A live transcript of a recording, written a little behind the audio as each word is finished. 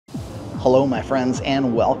Hello my friends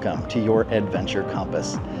and welcome to your Adventure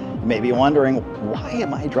Compass. You may be wondering, why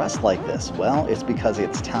am I dressed like this? Well, it's because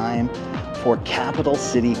it's time for Capital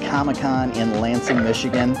City Comic-Con in Lansing,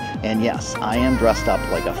 Michigan. And yes, I am dressed up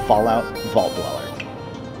like a Fallout Vault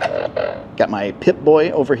Dweller. Got my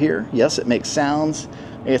Pip-Boy over here. Yes, it makes sounds.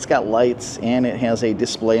 It's got lights and it has a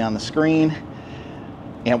display on the screen.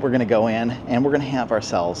 And we're gonna go in and we're gonna have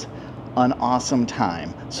ourselves an awesome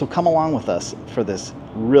time. So come along with us for this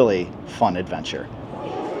really fun adventure.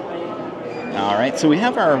 All right, so we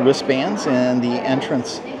have our wristbands and the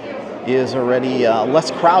entrance is already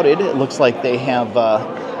less crowded. It looks like they have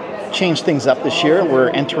changed things up this year. We're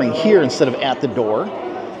entering here instead of at the door.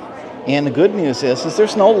 And the good news is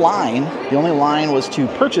there's no line. The only line was to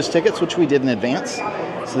purchase tickets, which we did in advance.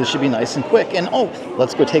 So this should be nice and quick. And oh,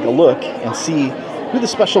 let's go take a look and see who the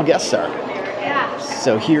special guests are.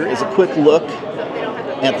 So here is a quick look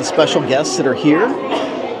at the special guests that are here.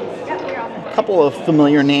 A couple of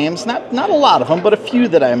familiar names, not a lot of them, but a few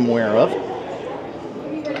that I'm aware of.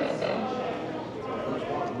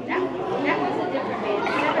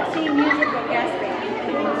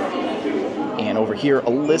 And over here, a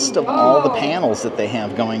list of all the panels that they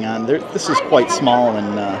have going on. This is quite small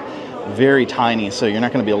and very tiny, so you're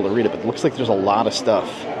not going to be able to read it, but it looks like there's a lot of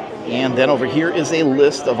stuff. And then over here is a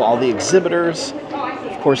list of all the exhibitors.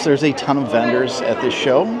 Of course, there's a ton of vendors at this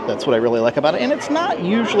show. That's what I really like about it. And it's not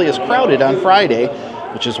usually as crowded on Friday,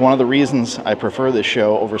 which is one of the reasons I prefer this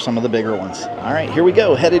show over some of the bigger ones. All right, here we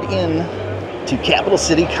go, headed in to Capital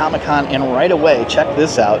City Comic-Con, and right away, check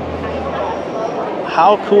this out.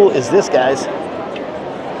 How cool is this, guys?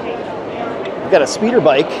 We've got a speeder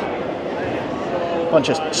bike, a bunch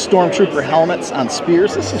of stormtrooper helmets on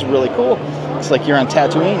spears. This is really cool. Looks like you're on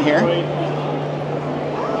Tatooine here.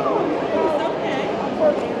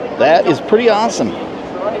 That is pretty awesome.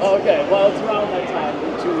 Okay, well, it's around that time,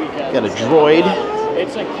 2 weekends. Got a droid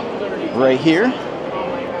right here.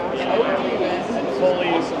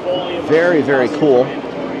 Very, very cool.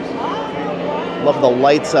 Love the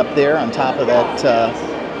lights up there on top of that.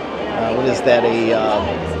 What is that?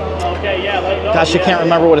 Gosh, I can't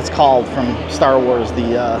remember what it's called from Star Wars.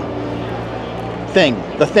 The Thing.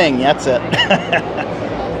 That's it.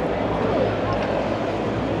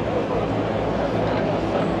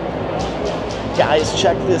 Guys,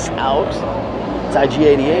 check this out. It's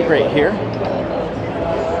IG-88 right here.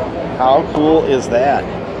 How cool is that?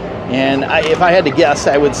 And if I had to guess,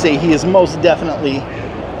 I would say he is most definitely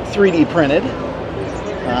 3D printed.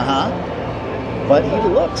 But he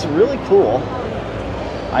looks really cool.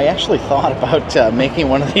 I actually thought about making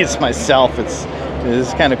one of these myself. This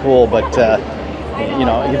is kind of cool, but you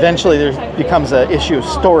know, eventually there becomes an issue of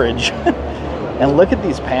storage. And look at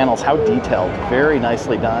these panels, how detailed. Very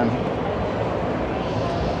nicely done.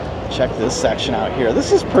 Check this section out here.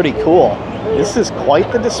 This is pretty cool. This is quite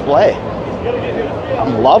the display.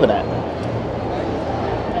 I'm loving it.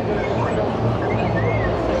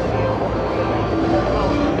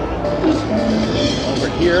 Over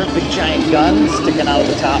here, big giant gun sticking out of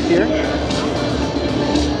the top here.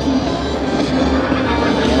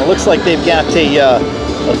 And it looks like they've got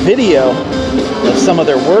a video of some of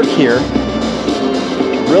their work here.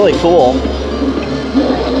 Really cool.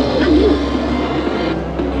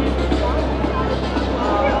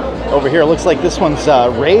 Over here, looks like this one's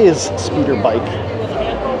Ray's speeder bike.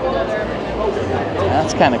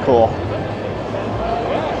 That's kind of cool.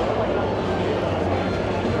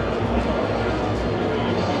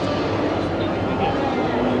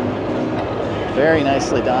 Very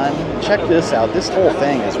nicely done. Check this out. This whole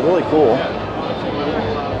thing is really cool.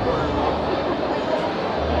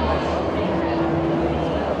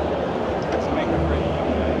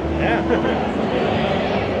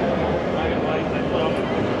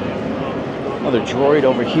 Another droid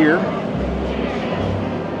over here.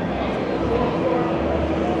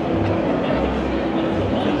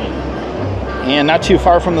 And not too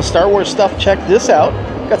far from the Star Wars stuff, check this out.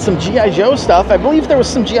 Got some G.I. Joe stuff. I believe there was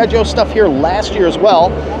some G.I. Joe stuff here last year as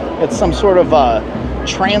well. It's some sort of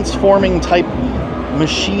transforming type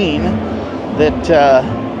machine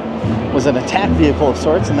that was an attack vehicle of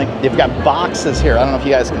sorts. And they've got boxes here. I don't know if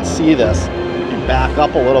you guys can see this. Back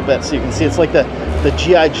up a little bit so you can see it's like the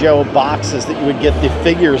G.I. Joe boxes that you would get the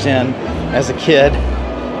figures in as a kid.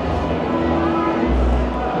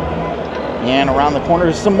 And around the corner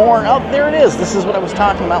is some more. Oh, there it is. This is what I was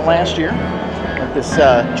talking about last year. Like this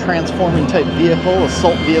transforming type vehicle,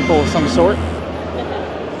 assault vehicle of some sort.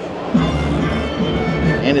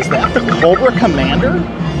 And is that the Cobra Commander?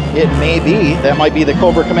 It may be. That might be the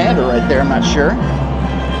Cobra Commander right there. I'm not sure.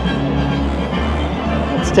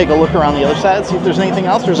 Let's take a look around the other side, see if there's anything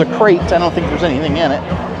else. There's a crate. I don't think there's anything in it.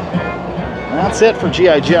 That's it for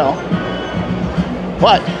G.I. Joe.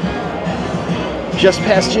 But just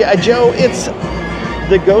past G.I. Joe, it's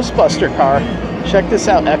the Ghostbuster car. Check this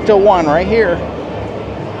out, Ecto 1 right here.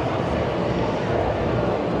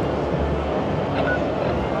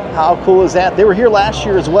 How cool is that? They were here last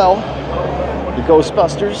year as well, the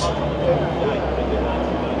Ghostbusters.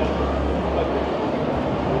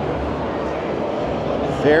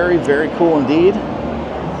 Very, very cool indeed.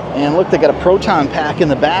 And look, they got a proton pack in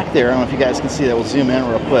the back there. I don't know if you guys can see that. We'll zoom in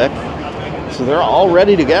real quick. So they're all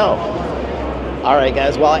ready to go. All right,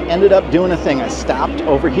 guys. Well, I ended up doing a thing. I stopped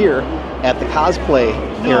over here at the cosplay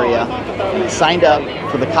area and signed up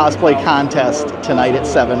for the cosplay contest tonight at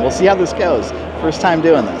 7. We'll see how this goes. First time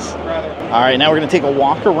doing this. All right, now we're going to take a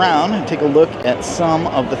walk around and take a look at some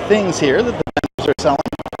of the things here that the vendors are selling.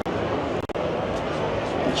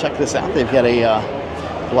 Check this out. They've got a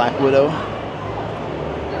Black Widow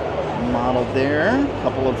model there. A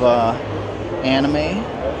couple of anime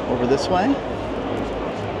over this way.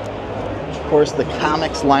 Of course, the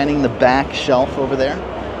comics lining the back shelf over there.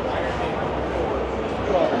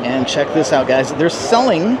 And check this out, guys. They're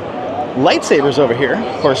selling lightsabers over here.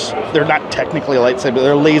 Of course, they're not technically a lightsaber.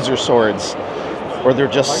 They're laser swords. Or they're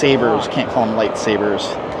just sabers. Can't call them lightsabers.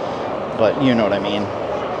 But you know what I mean.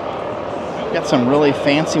 Got some really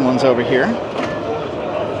fancy ones over here.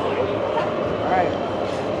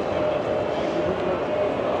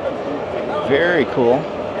 Very cool.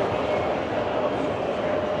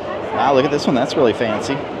 Wow, look at this one. That's really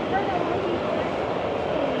fancy.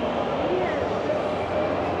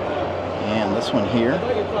 And this one here.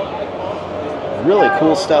 Really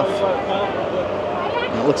cool stuff.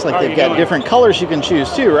 And it looks like they've got different colors you can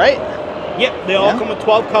choose too, right? Yep, they all come with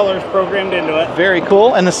 12 colors programmed into it. Very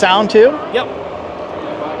cool. And the sound too? Yep.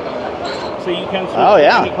 So you can switch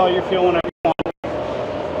to any color you feel whenever you want.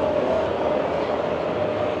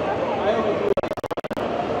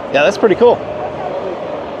 Yeah, that's pretty cool.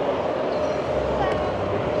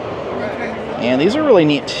 And these are really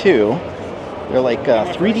neat too. They're like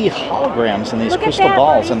 3D holograms in these crystal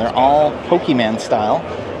balls, and they're all Pokemon style.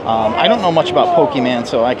 I don't know much about Pokemon,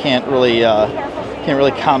 so I can't really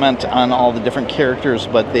comment on all the different characters.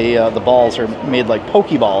 But the balls are made like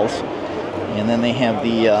Pokeballs, and then they have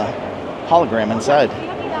the hologram inside.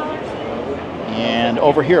 And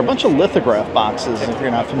over here, a bunch of lithograph boxes. If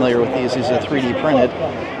you're not familiar with these are 3D printed.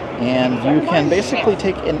 And you can basically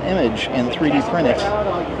take an image and 3D print it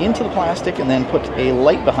into the plastic and then put a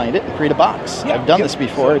light behind it and create a box. I've done this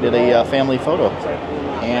before. I did a family photo.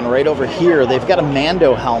 And right over here, they've got a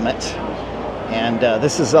Mando helmet. And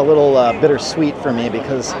this is a little bittersweet for me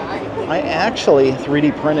because I actually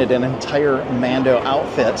 3D printed an entire Mando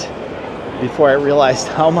outfit before I realized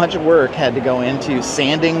how much work had to go into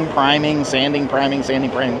sanding, priming, sanding, priming,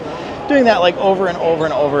 sanding, priming. Doing that like over and over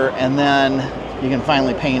and over, and then you can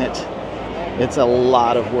finally paint it. It's a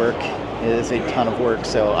lot of work. It is a ton of work,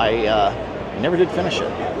 so I never did finish it.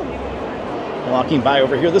 Walking by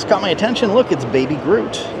over here, this caught my attention. Look, it's Baby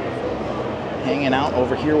Groot hanging out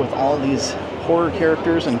over here with all these horror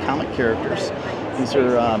characters and comic characters. These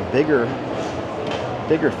are bigger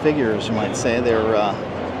figures, you might say. They're,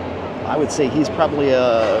 I would say he's probably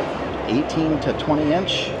a 18 to 20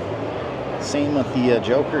 inch. Same with the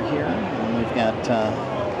Joker here. And we've got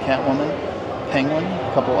Catwoman, Penguin,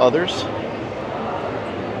 a couple others.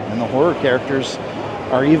 And the horror characters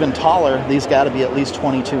are even taller. These got to be at least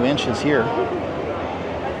 22 inches here.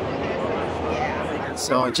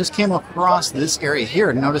 So I just came across this area here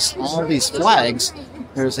and noticed all these flags.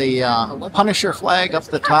 There's a Punisher flag up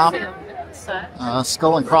the top,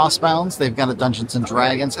 Skull and Crossbones. They've got a Dungeons and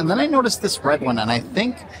Dragons. And then I noticed this red one, and I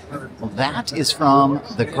think that is from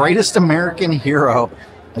The Greatest American Hero,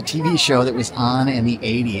 a TV show that was on in the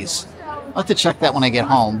 80s. I'll have to check that when I get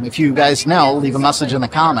home. If you guys know, leave a message in the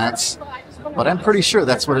comments. But I'm pretty sure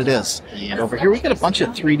that's what it is. And over here we got a bunch of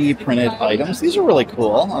 3D printed items. These are really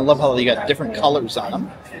cool. I love how they got different colors on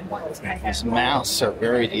them. These masks are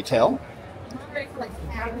very detailed. Here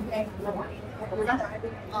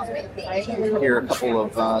are a couple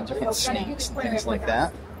of different snakes and things like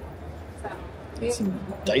that. And some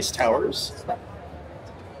dice towers.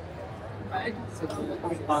 And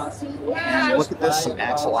look at this, some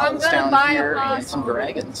axolotls down here and some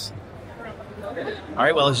dragons. All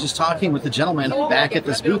right, well, I was just talking with the gentleman back at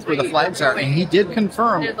this booth where the flags are, and he did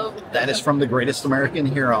confirm that is from The Greatest American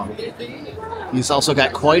Hero. He's also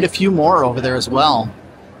got quite a few more over there as well.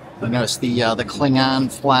 You notice the Klingon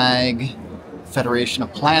flag, Federation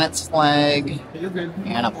of Planets flag,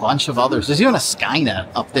 and a bunch of others. There's even a Skynet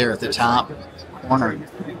up there at the top corner.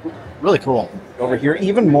 Really cool. Over here,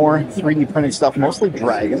 even more 3D printed stuff, mostly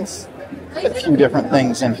dragons. A few different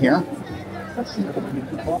things in here.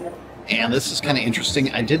 And this is kind of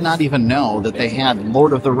interesting. I did not even know that they had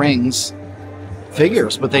Lord of the Rings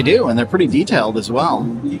figures, but they do, and they're pretty detailed as well.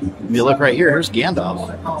 If you look right here, here's Gandalf.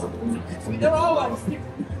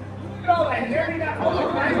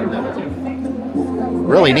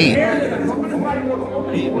 Really neat.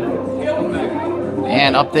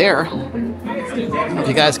 And up there, I don't know if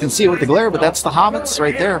you guys can see it with the glare, but that's the Hobbits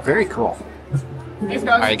right there. Very cool.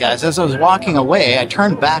 Alright guys, as I was walking away, I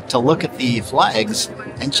turned back to look at the flags,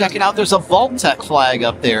 and check it out, there's a Vault-Tec flag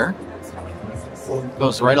up there.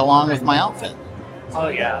 Goes right along with my outfit. Oh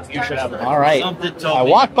yeah, you should have. All right. I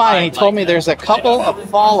walked by and he told me there's a couple of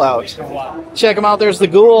Fallout. Check them out. There's the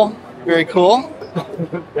ghoul. Very cool.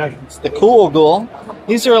 It's the cool ghoul.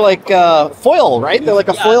 These are like foil, right? They're like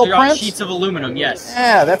a foil print? Sheets of aluminum, yes.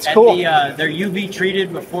 Yeah, that's cool. They're UV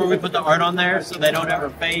treated before we put the art on there, so they don't ever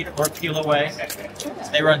fade or peel away.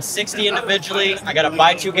 They run 60 individually. I got a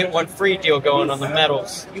buy two get one free deal going on the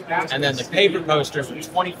metals, and then the paper posters are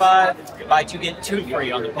 25. Buy two get two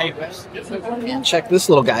free on the papers. And check this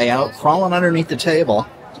little guy out, crawling underneath the table.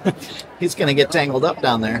 He's gonna get tangled up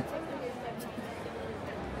down there.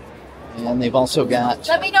 And they've also got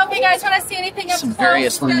let me know if you guys want to see anything up some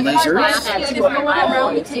various lasers.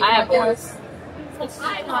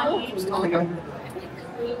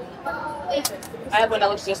 I have one that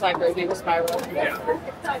looks just like Resident Spiral.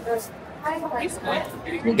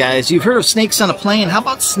 Well, guys, you've heard of snakes on a plane. How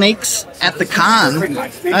about snakes at the con?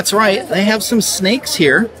 That's right. They have some snakes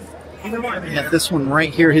here. We got this one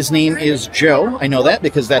right here. His name is Joe. I know that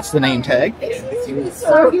because that's the name tag.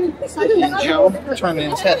 And Joe turning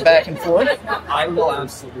his head back and forth. I will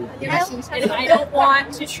absolutely. I don't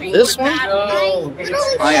want to treat this one,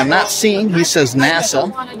 I am not seeing. He says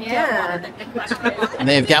NASA. And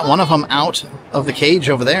they've got one of them out of the cage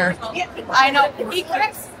over there. I know. He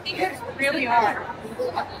really are.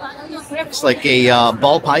 It's like a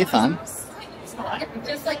ball python.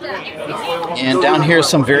 And down here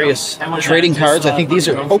some various trading cards. I think these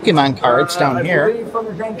are Pokemon cards down here.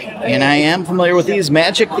 And I am familiar with these.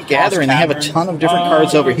 Magic the Gathering. They have a ton of different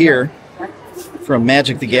cards over here from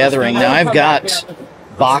Magic the Gathering. Now I've got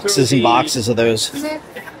boxes and boxes of those.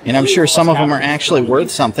 And I'm sure some of them are actually worth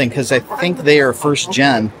something because I think they are first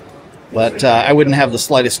gen. But I wouldn't have the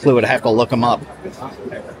slightest clue. I'd have to look them up.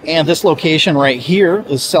 And this location right here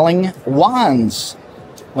is selling wands.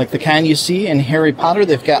 Like the kind you see in Harry Potter.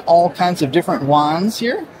 They've got all kinds of different wands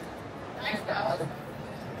here.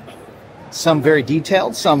 Some very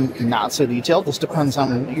detailed, some not so detailed. This depends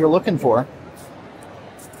on what you're looking for.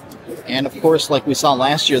 And of course, like we saw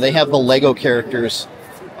last year, they have the Lego characters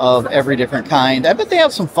of every different kind. I bet they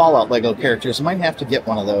have some Fallout Lego characters. I might have to get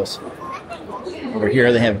one of those. Over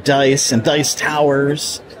here they have dice and dice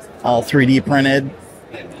towers, all 3D printed.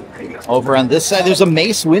 Over on this side, there's a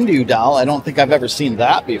Mace Windu doll. I don't think I've ever seen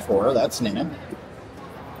that before. That's new.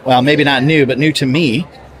 Well, maybe not new, but new to me.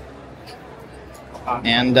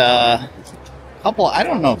 And a couple, I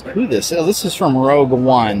don't know who this is. Oh, this is from Rogue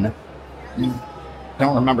One.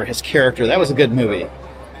 Don't remember his character. That was a good movie.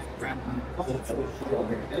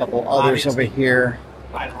 A couple others over here.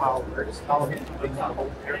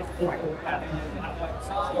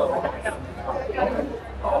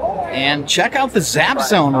 And check out the Zap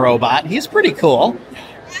Zone robot. He's pretty cool.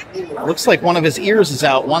 Looks like one of his ears is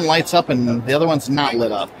out. One lights up and the other one's not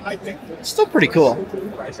lit up. Still pretty cool.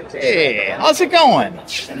 Hey, how's it going?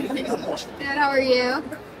 Good, how are you?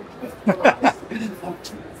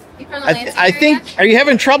 I think, are you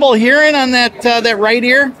having trouble hearing on that that right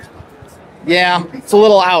ear? Yeah, it's a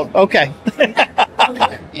little out. Okay.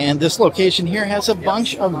 And this location here has a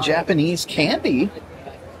bunch of Japanese candy.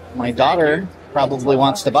 My daughter probably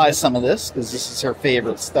wants to buy some of this because this is her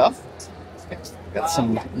favorite stuff. Got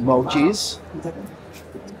some emojis.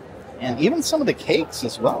 And even some of the cakes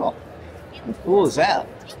as well. How cool is that?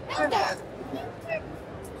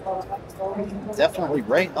 Definitely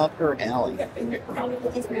right up her alley. And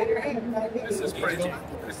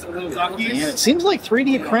it seems like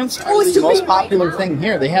 3D prints are the most popular thing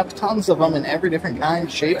here. They have tons of them in every different kind,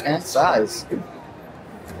 shape, and size.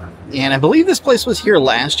 And I believe this place was here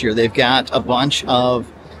last year. They've got a bunch of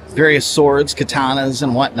various swords, katanas,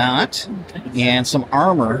 and whatnot, and some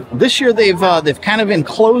armor. This year they've kind of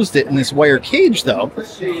enclosed it in this wire cage, though,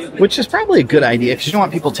 which is probably a good idea because you don't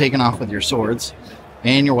want people taking off with your swords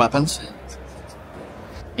and your weapons.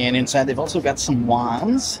 And inside they've also got some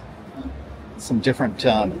wands, some different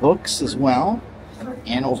books as well.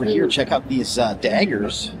 And over here, check out these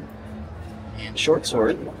daggers and short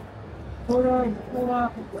sword.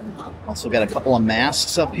 Also got a couple of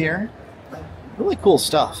masks up here. Really cool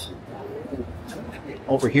stuff.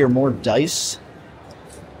 Over here, more dice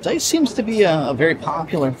Dice seems to be a very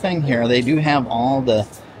popular thing here. They do have all the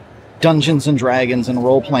Dungeons and Dragons and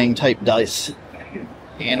role-playing type dice.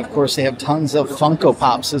 And of course they have tons of Funko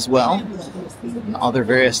Pops as well. And other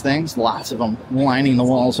various things. Lots of them lining the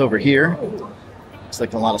walls over here. Looks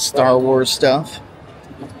like a lot of Star Wars stuff.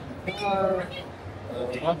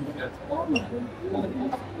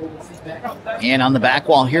 And on the back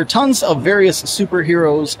wall here, tons of various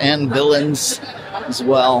superheroes and villains as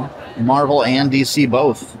well. Marvel and DC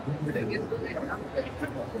both.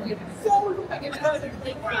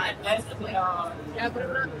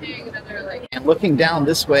 And looking down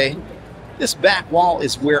this way, this back wall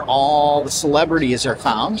is where all the celebrities are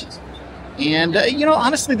found. And, you know,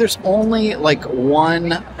 honestly, there's only like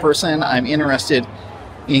one person I'm interested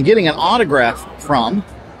in getting an autograph from.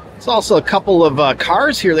 There's also a couple of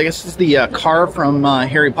cars here. I guess this is the car from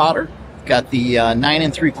Harry Potter. Got the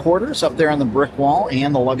 9 3/4 up there on the brick wall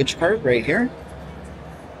and the luggage cart right here.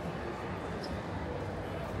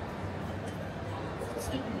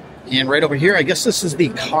 And right over here, I guess this is the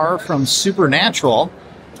car from Supernatural.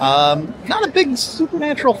 Not a big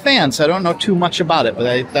Supernatural fan, so I don't know too much about it,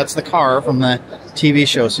 but that's the car from the TV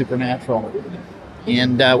show Supernatural.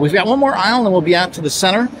 And we've got one more aisle and we'll be out to the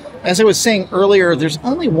center. As I was saying earlier, there's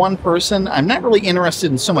only one person I'm not really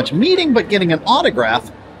interested in so much meeting, but getting an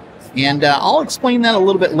autograph. And I'll explain that a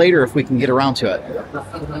little bit later if we can get around to it.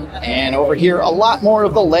 And over here, a lot more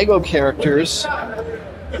of the Lego characters.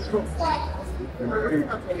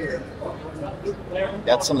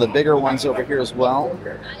 Got some of the bigger ones over here as well.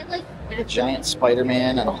 A giant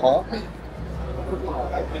Spider-Man and a Hulk.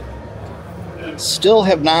 Still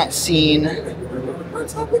have not seen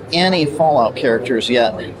any Fallout characters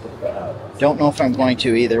yet. Don't know if I'm going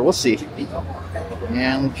to either. We'll see.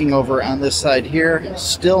 And looking over on this side here,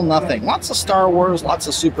 still nothing. Lots of Star Wars, lots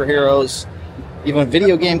of superheroes, even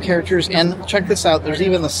video game characters. And check this out, there's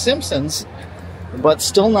even the Simpsons, but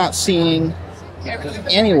still not seeing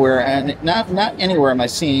anywhere, and not anywhere am I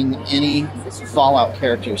seeing any Fallout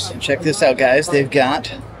characters. And check this out, guys. They've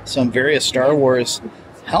got some various Star Wars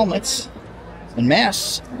helmets and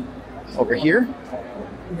masks over here.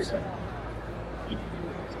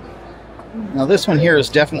 Now this one here is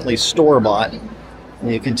definitely store-bought.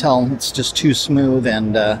 You can tell it's just too smooth,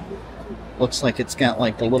 and looks like it's got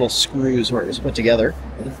like the little screws where it was put together.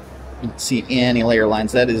 You don't see any layer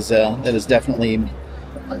lines. That is definitely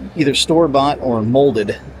either store-bought or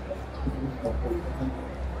molded.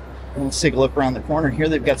 Let's take a look around the corner here.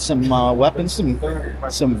 They've got some weapons,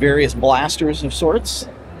 some various blasters of sorts.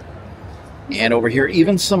 And over here,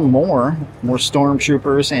 even some more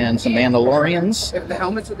stormtroopers and some Mandalorians. If the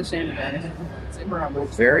helmets are the same event.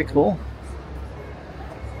 Very cool.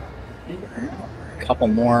 A couple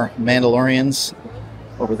more Mandalorians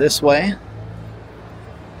over this way.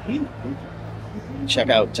 Check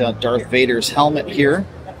out Darth Vader's helmet here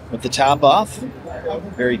with the top off.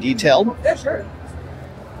 Very detailed.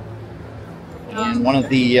 And one of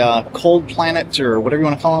the Cold Planet, or whatever you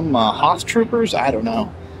want to call them, Hoth Troopers? I don't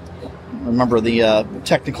know. I don't remember the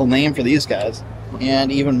technical name for these guys.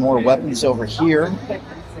 And even more weapons over here,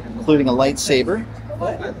 including a lightsaber.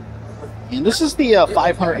 And this is the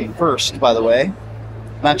 501st, by the way.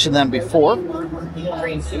 Mentioned them before.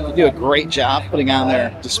 They do a great job putting on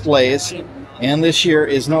their displays. And this year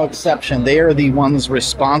is no exception. They are the ones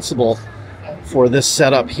responsible for this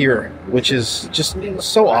setup here, which is just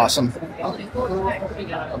so awesome.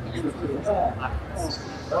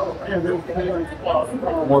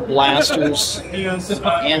 More blasters.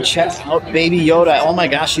 And check out Baby Yoda. Oh my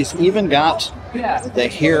gosh, he's even got the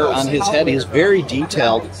hair on his head. He's very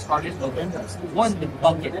detailed. The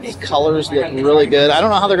colors look really good. I don't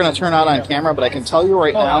know how they're going to turn out on camera, but I can tell you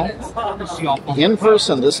right now, in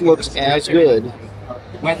person, this looks as good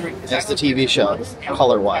as the TV show,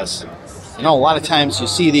 color-wise. You know, a lot of times you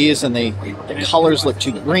see these and the colors look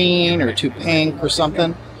too green or too pink or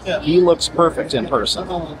something. He looks perfect in person.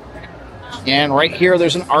 And right here,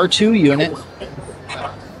 there's an R2 unit.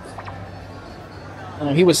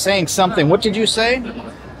 He was saying something. What did you say?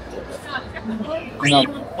 No.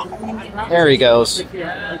 There he goes. He's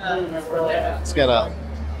got a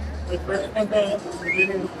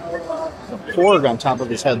Porg on top of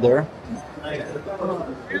his head there.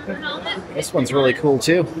 This one's really cool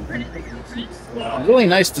too. Really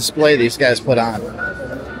nice display these guys put on.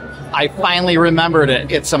 I finally remembered it.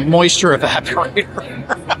 It's a moisture evaporator.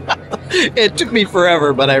 It took me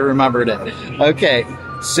forever, but I remembered it. Okay,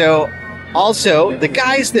 so also the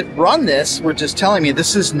guys that run this were just telling me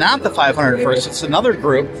this is not the 501st, it's another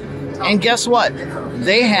group. And guess what?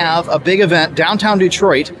 They have a big event downtown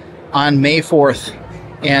Detroit on May 4th.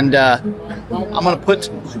 And I'm going to put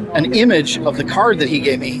an image of the card that he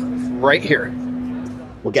gave me right here.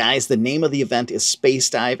 Well, guys, the name of the event is Space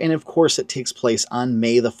Dive, and of course it takes place on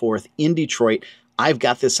May the 4th in Detroit. I've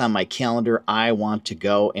got this on my calendar. I want to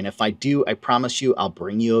go, and if I do, I promise you I'll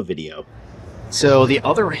bring you a video. So the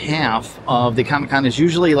other half of the Comic-Con is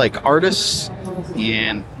usually like artists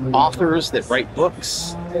and authors that write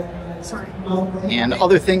books and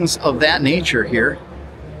other things of that nature here.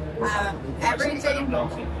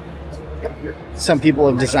 Some people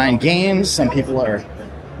have designed games, some people are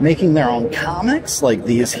making their own comics like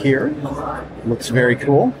these here. Looks very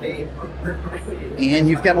cool. And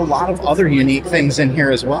you've got a lot of other unique things in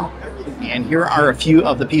here as well. And here are a few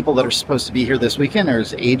of the people that are supposed to be here this weekend.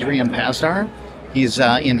 There's Adrian Pasdar. He's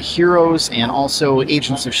in Heroes and also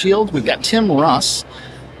Agents of S.H.I.E.L.D. We've got Tim Russ,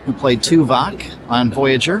 who played Tuvok on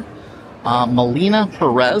Voyager. Melina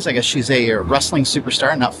Perez, I guess she's a wrestling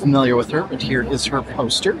superstar. Not familiar with her, but here is her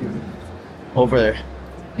poster. Over there.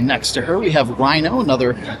 Next to her, we have Rhino,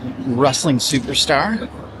 another wrestling superstar.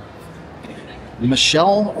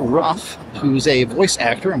 Michelle Ruff, who's a voice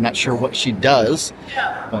actor. I'm not sure what she does,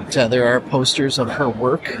 but there are posters of her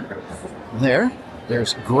work there.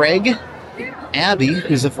 There's Greg Abbey,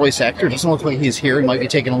 who's a voice actor. Doesn't look like he's here. He might be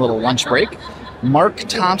taking a little lunch break. Mark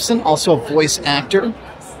Thompson, also a voice actor.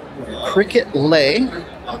 Cricket Lay,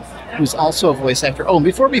 who's also a voice actor. Oh, and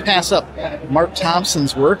before we pass up, Mark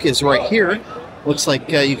Thompson's work is right here. Looks like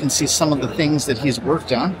you can see some of the things that he's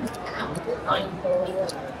worked on.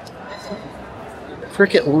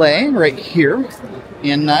 Cricket Lay right here.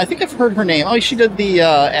 And I think I've heard her name. Oh, she did the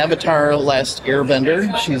Avatar Last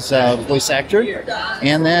Airbender. She's a voice actor.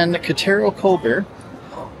 And then Katero Colbert,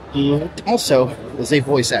 who also is a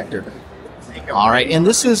voice actor. All right, and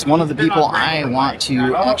this is one of the people I want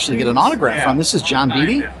to actually get an autograph from. This is John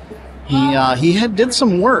Beatty. He did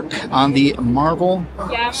some work on the Marvel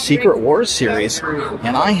Secret Wars series,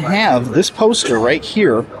 and I have this poster right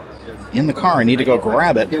here in the car. I need to go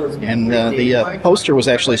grab it, and the poster was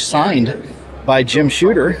actually signed by Jim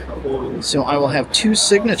Shooter, so I will have 2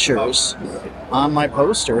 signatures on my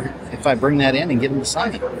poster if I bring that in and get him to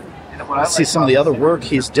sign it. Let's see some of the other work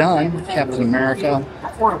he's done. Captain America,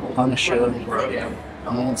 Punisher,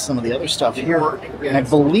 and some of the other stuff here. And I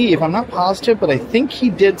believe, I'm not positive, but I think he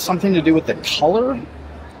did something to do with the color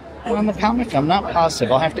on the comic. I'm not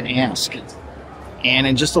positive. I'll have to ask. And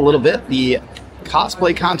in just a little bit, the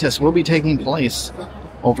cosplay contest will be taking place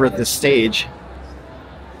over at this stage.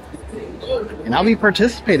 And I'll be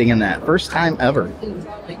participating in that. First time ever.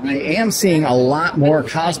 I am seeing a lot more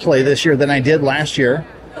cosplay this year than I did last year.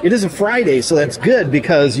 It is a Friday, so that's good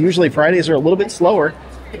because usually Fridays are a little bit slower.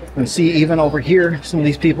 You see even over here, some of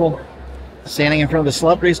these people standing in front of the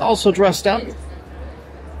celebrities also dressed up.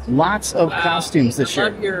 Lots of costumes this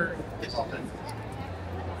year.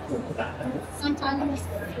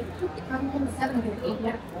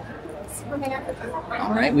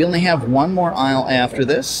 All right, we only have one more aisle after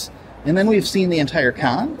this, and then we've seen the entire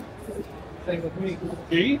con.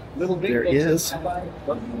 There is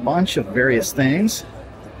a bunch of various things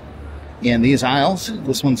in these aisles.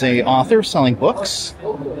 This one's a author selling books.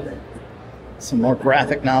 Some more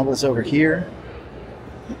graphic novels over here.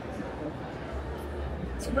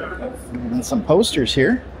 And some posters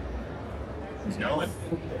here.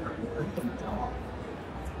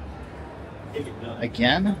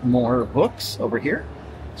 Again, more books over here.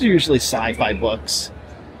 These are usually sci-fi books.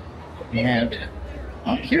 And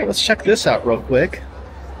here, let's check this out real quick.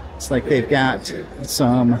 It's like they've got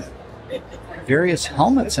some various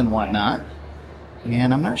helmets and whatnot.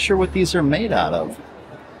 And I'm not sure what these are made out of.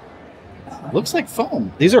 Looks like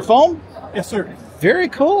foam. These are foam? Yes, sir. Very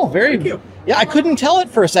cool. Very. Thank you. Yeah, I couldn't tell at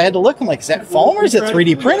first. I had to look. I'm like, is that foam or is it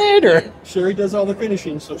 3D printed? Or Sherry does all the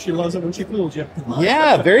finishing, so she loves it when she fools you.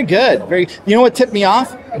 yeah, very good. Very. You know what tipped me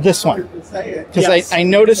off? This one, because Yes. I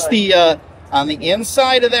noticed the on the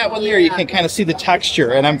inside of that one there, you can kind of see the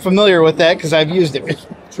texture, and I'm familiar with that because I've used it.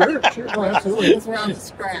 Sure, oh, absolutely. It's around the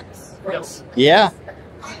scraps. Yes. Yeah.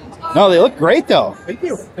 No, they look great though. Thank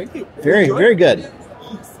you. Thank you. Very, Enjoy. very good.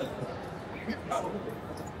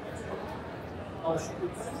 A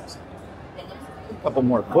couple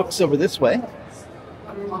more books over this way.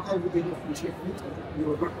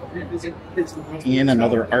 And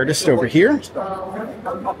another artist over here.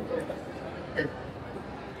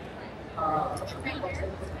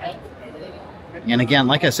 And again,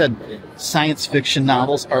 like I said, science fiction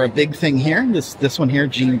novels are a big thing here. This one here,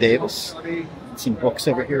 Gene Davis. Some books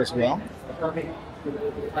over here as well.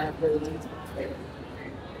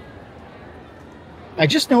 I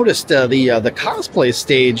just noticed the cosplay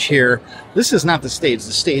stage here. This is not the stage.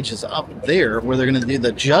 The stage is up there where they're going to do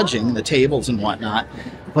the judging, the tables and whatnot.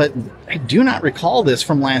 But I do not recall this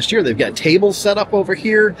from last year. They've got tables set up over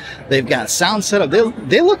here. They've got sound set up.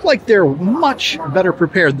 They look like they're much better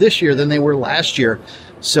prepared this year than they were last year.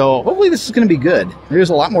 So hopefully this is going to be good. There's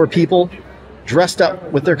a lot more people dressed up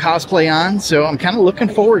with their cosplay on. So I'm kind of looking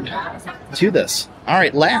forward to this. All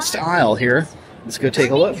right, last aisle here. Let's go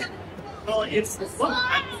take a look.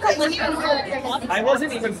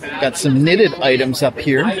 Got some knitted items up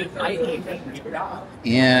here.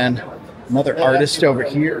 And another artist over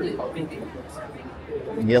here.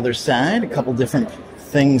 On the other side, a couple different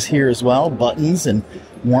things here as well. Buttons and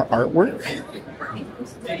more artwork.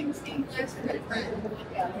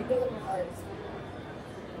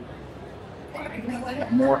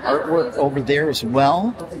 More artwork over there as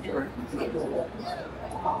well.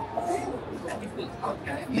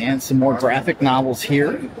 And some more graphic novels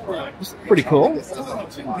here. It's pretty cool. Some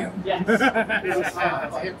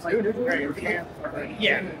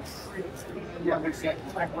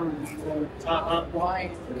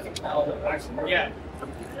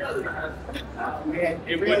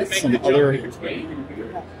other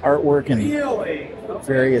artwork and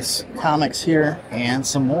various comics here, and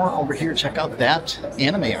some more over here. Check out that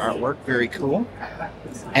anime artwork, very cool.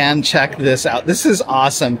 And check this out. This is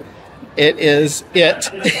awesome. It is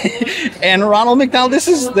it. And Ronald McDonald,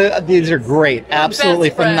 these are great. Absolutely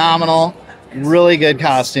phenomenal. Really good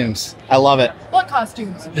costumes. I love it. What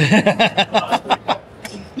costumes?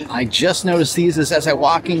 I just noticed these as I'm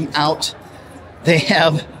walking out. They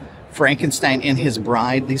have Frankenstein and his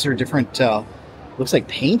bride. These are different, looks like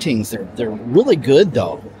paintings. They're really good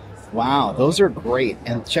though. Wow, those are great.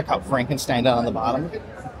 And check out Frankenstein down on the bottom.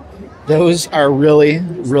 Those are really,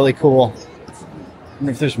 really cool. I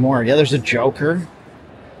wonder if there's more. Yeah, there's a Joker.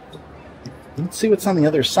 Let's see what's on the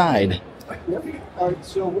other side.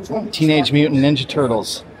 Teenage Mutant Ninja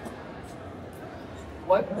Turtles.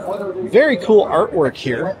 Very cool artwork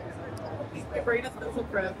here.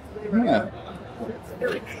 Yeah.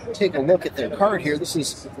 Take a look at their card here. This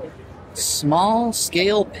is Small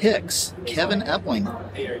Scale Picks, Kevin Epling.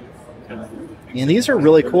 And these are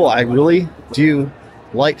really cool. I really do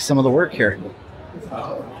like some of the work here.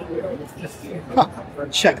 Huh.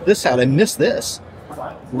 Check this out. I missed this.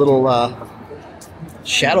 Little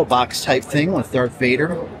shadow box type thing with Darth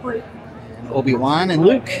Vader, and Obi-Wan, and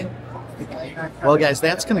Luke. Well, guys,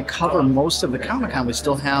 that's going to cover most of the Comic-Con. We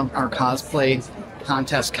still have our cosplay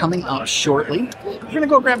contest coming up shortly. We're going to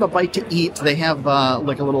go grab a bite to eat. They have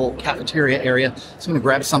like a little cafeteria area. So I'm going to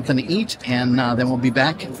grab something to eat, and then we'll be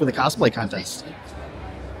back for the cosplay contest.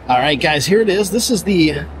 All right, guys, here it is. This is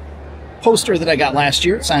the poster that I got last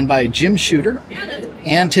year, signed by Jim Shooter.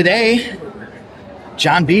 And today,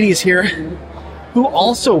 John Beatty's here, who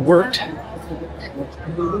also worked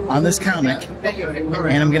on this comic,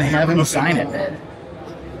 and I'm going to have him sign it.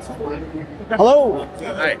 Hello.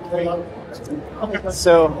 Hi.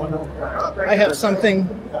 So, I have something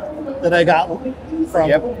that I got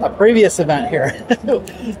from a previous event here,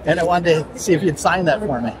 and I wanted to see if you'd sign that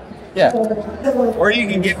for me. Yeah. Or you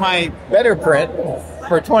can get my better print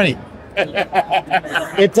for 20.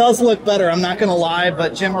 It does look better, I'm not going to lie,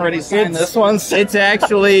 but Jim already signed this one. It's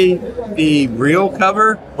actually the real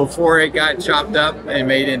cover before it got chopped up and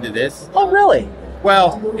made into this. Oh, really?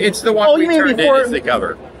 Well, it's the one we turned in as the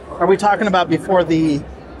cover. Are we talking about before this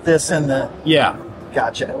and the... Yeah.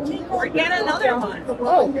 Gotcha. Or get another one.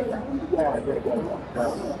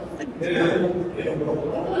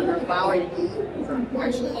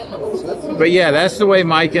 But yeah, that's the way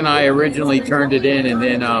Mike and I originally turned it in, and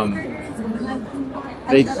then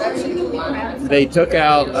they took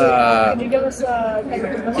out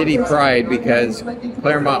Kitty Pryde because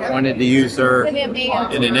Claremont wanted to use her in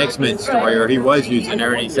an X-Men story, or he was using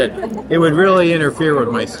her, and he said it would really interfere with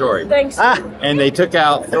my story. Thanks. And they took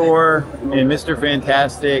out Thor and Mr.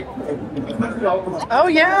 Fantastic. Oh,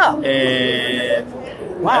 yeah. And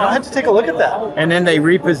wow, I'll have to take a look at that. And then they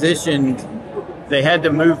repositioned. They had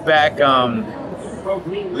to move back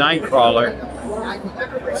Nightcrawler.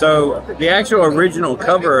 So the actual original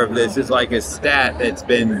cover of this is like a stat that's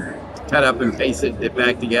been cut up and pasted it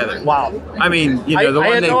back together. Wow. I mean, you know, the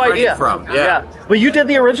one they printed from. Yeah. Well, you did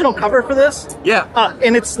the original cover for this? Yeah.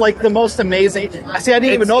 And it's like the most amazing. See, I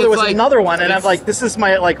didn't even know there was like, another one, and I'm like, this is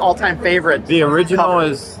my like all-time favorite. The original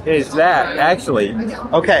is that, actually.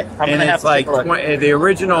 Okay. And it's like the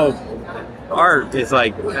original art is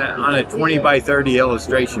like on a 20 by 30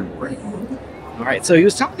 illustration board. All right, so he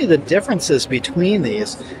was telling me the differences between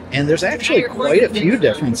these, and there's actually quite a few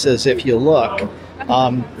differences if you look.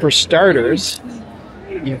 For starters,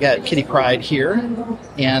 you've got Kitty Pryde here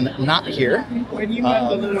and not here.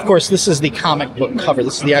 Of course, this is the comic book cover.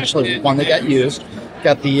 This is the actual one that got used.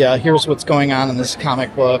 Got the here's what's going on in this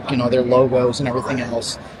comic book. You know, their logos and everything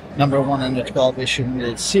else. #1 in the 12 issue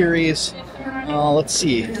limited series. Let's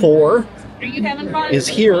see, Thor is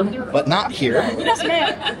here, but not here.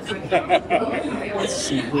 Let's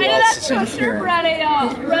see who else is in here.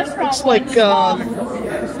 Looks like the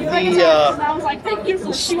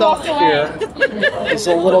stuff here is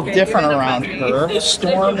a little different around her.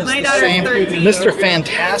 Storm is the same. Mr.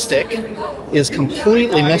 Fantastic is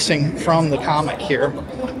completely missing from the comic here.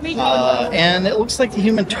 And it looks like the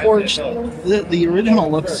Human Torch, the original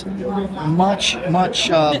looks much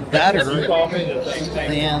better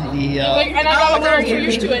than the And I'm not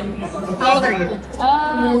used to it. How old are you?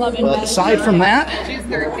 11. but aside from that, She's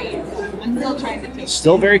 13. I'm still trying to teach.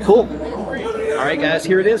 still very cool. All right, guys,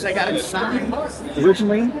 here it is. I got it signed.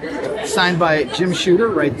 Originally signed by Jim Shooter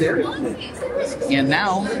right there, and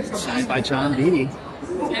now signed by John Beatty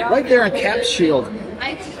right there on Cap's shield.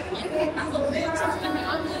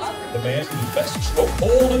 The man who's best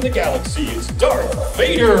chokehold in the galaxy is Darth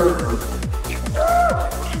Vader.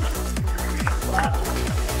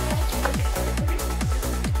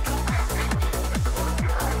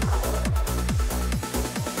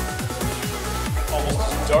 Almost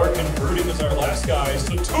as dark and brooding as our last guy,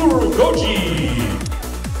 Satoru Goji.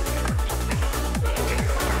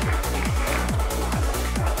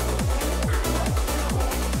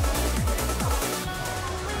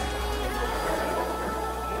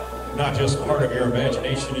 Not just part of your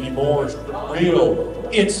imagination anymore, it's real.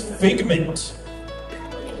 It's figment.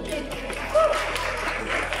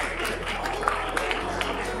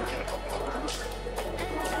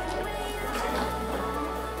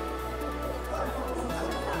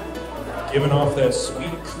 Giving off that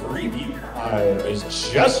sweet, creepy vibe is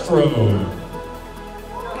Jestro.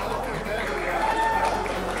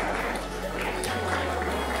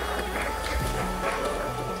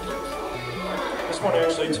 One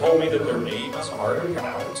actually told me that their names are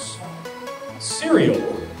pronounced.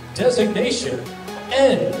 Serial designation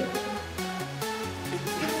N.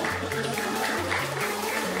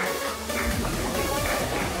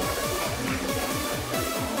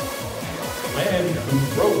 The man who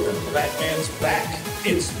broke Batman's back,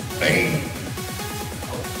 it's Bane.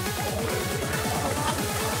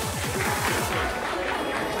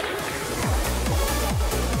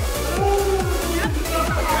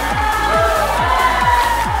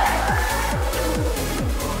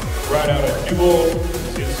 Right out of duel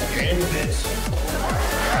is Gambit.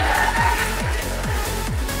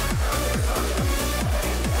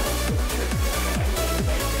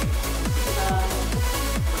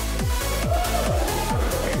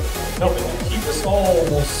 Helping to keep us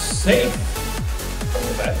all safe from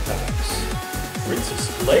the bad times. Princess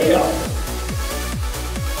Leia.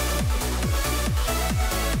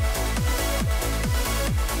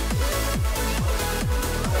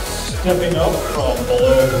 Stepping up from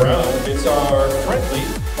below ground, it's our friendly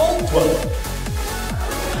Vault Dweller.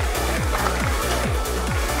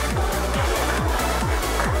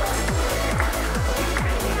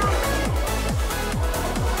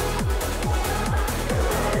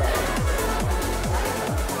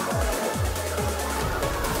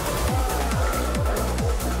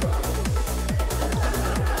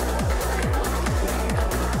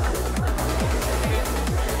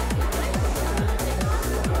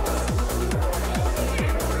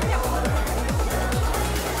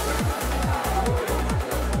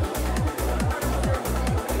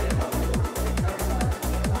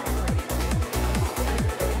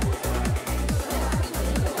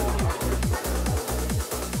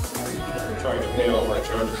 Trying to pay off my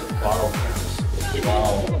charges at the bottom.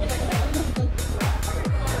 Wow.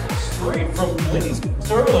 Straight from Lansing,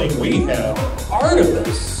 Sterling, we have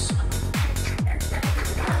Artemis.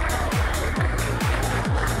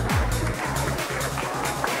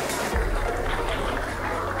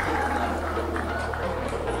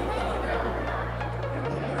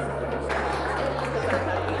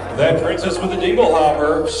 That princess with the dingle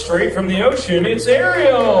hopper, straight from the ocean, it's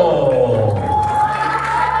Ariel.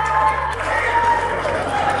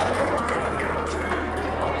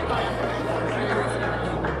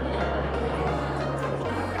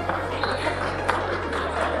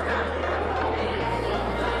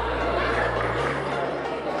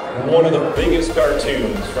 One of the biggest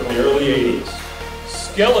cartoons from the early 80s,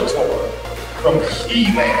 Skeletor from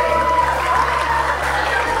He-Man.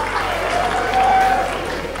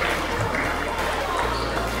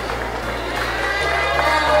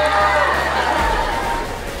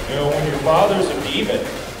 You know, when your father's a demon,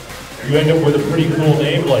 you end up with a pretty cool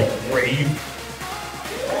name like Brave.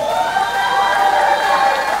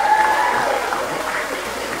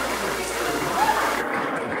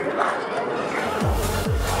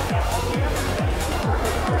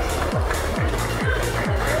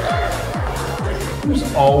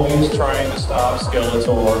 always trying to stop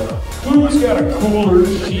Skeletor. Who's got a cooler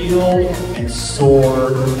shield and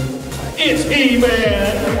sword? It's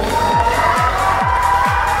He-Man!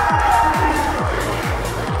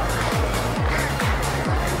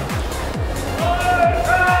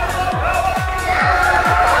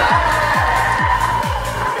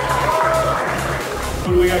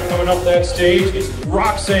 Who do we got coming up that stage? It's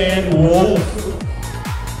Roxanne Wolf.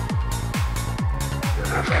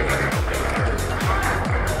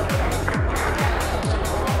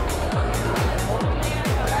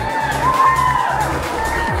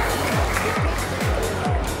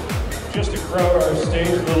 Just to crowd our stage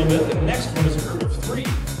a little bit, the next one is a group of 3.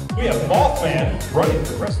 We have Mothman running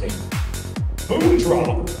for President,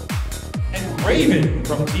 Moondrop, and Raven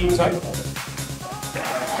from Teen Titans.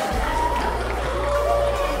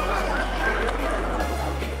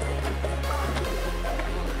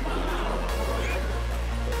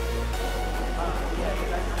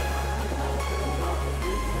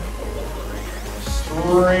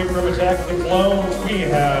 Straight from Attack of the Clones, we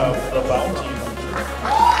have the Bounty Hunter.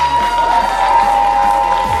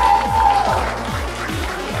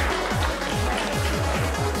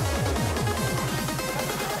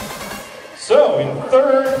 So, in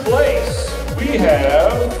 3rd place, we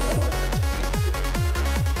have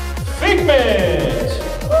Figment.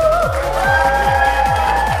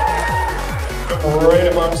 Come right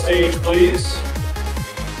up on stage, please.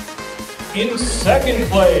 In 2nd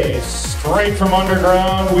place, straight from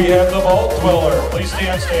underground, we have the Vault Dweller. Please stay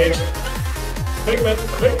on stage. Figment,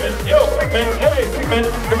 yo, Figment, hey, Figment,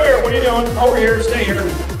 come here, what are you doing? Over here, stay here.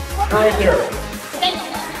 You're right there.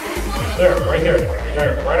 There, right here.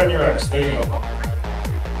 There, right on your X, there you go.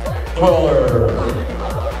 Dweller.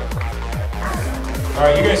 All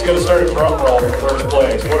right, you guys gotta start a drum roll for 1st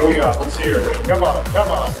place. What do we got? Let's hear it. Come on.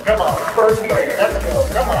 1st place, let's go,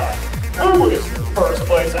 come on. Who is 1st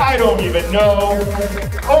place? I don't even know.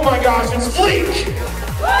 Oh my gosh, it's Fleek!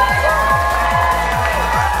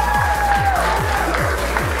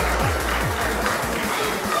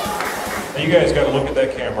 Now you guys gotta look at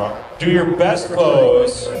that camera. Do your best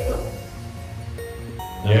pose.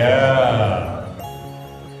 Yeah.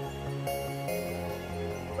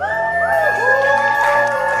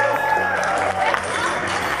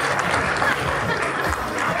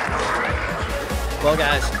 Well,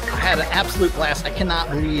 guys, I had an absolute blast. I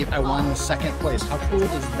cannot believe I won 2nd place. How cool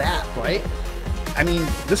is that, right? I mean,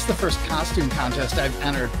 this is the first costume contest I've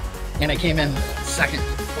entered, and I came in 2nd.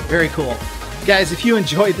 Very cool. Guys, if you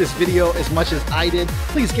enjoyed this video as much as I did,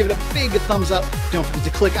 please give it a big thumbs up. Don't forget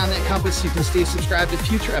to click on that compass so you can stay subscribed to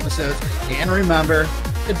future episodes. And remember,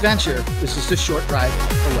 adventure is just a short ride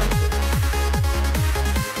away.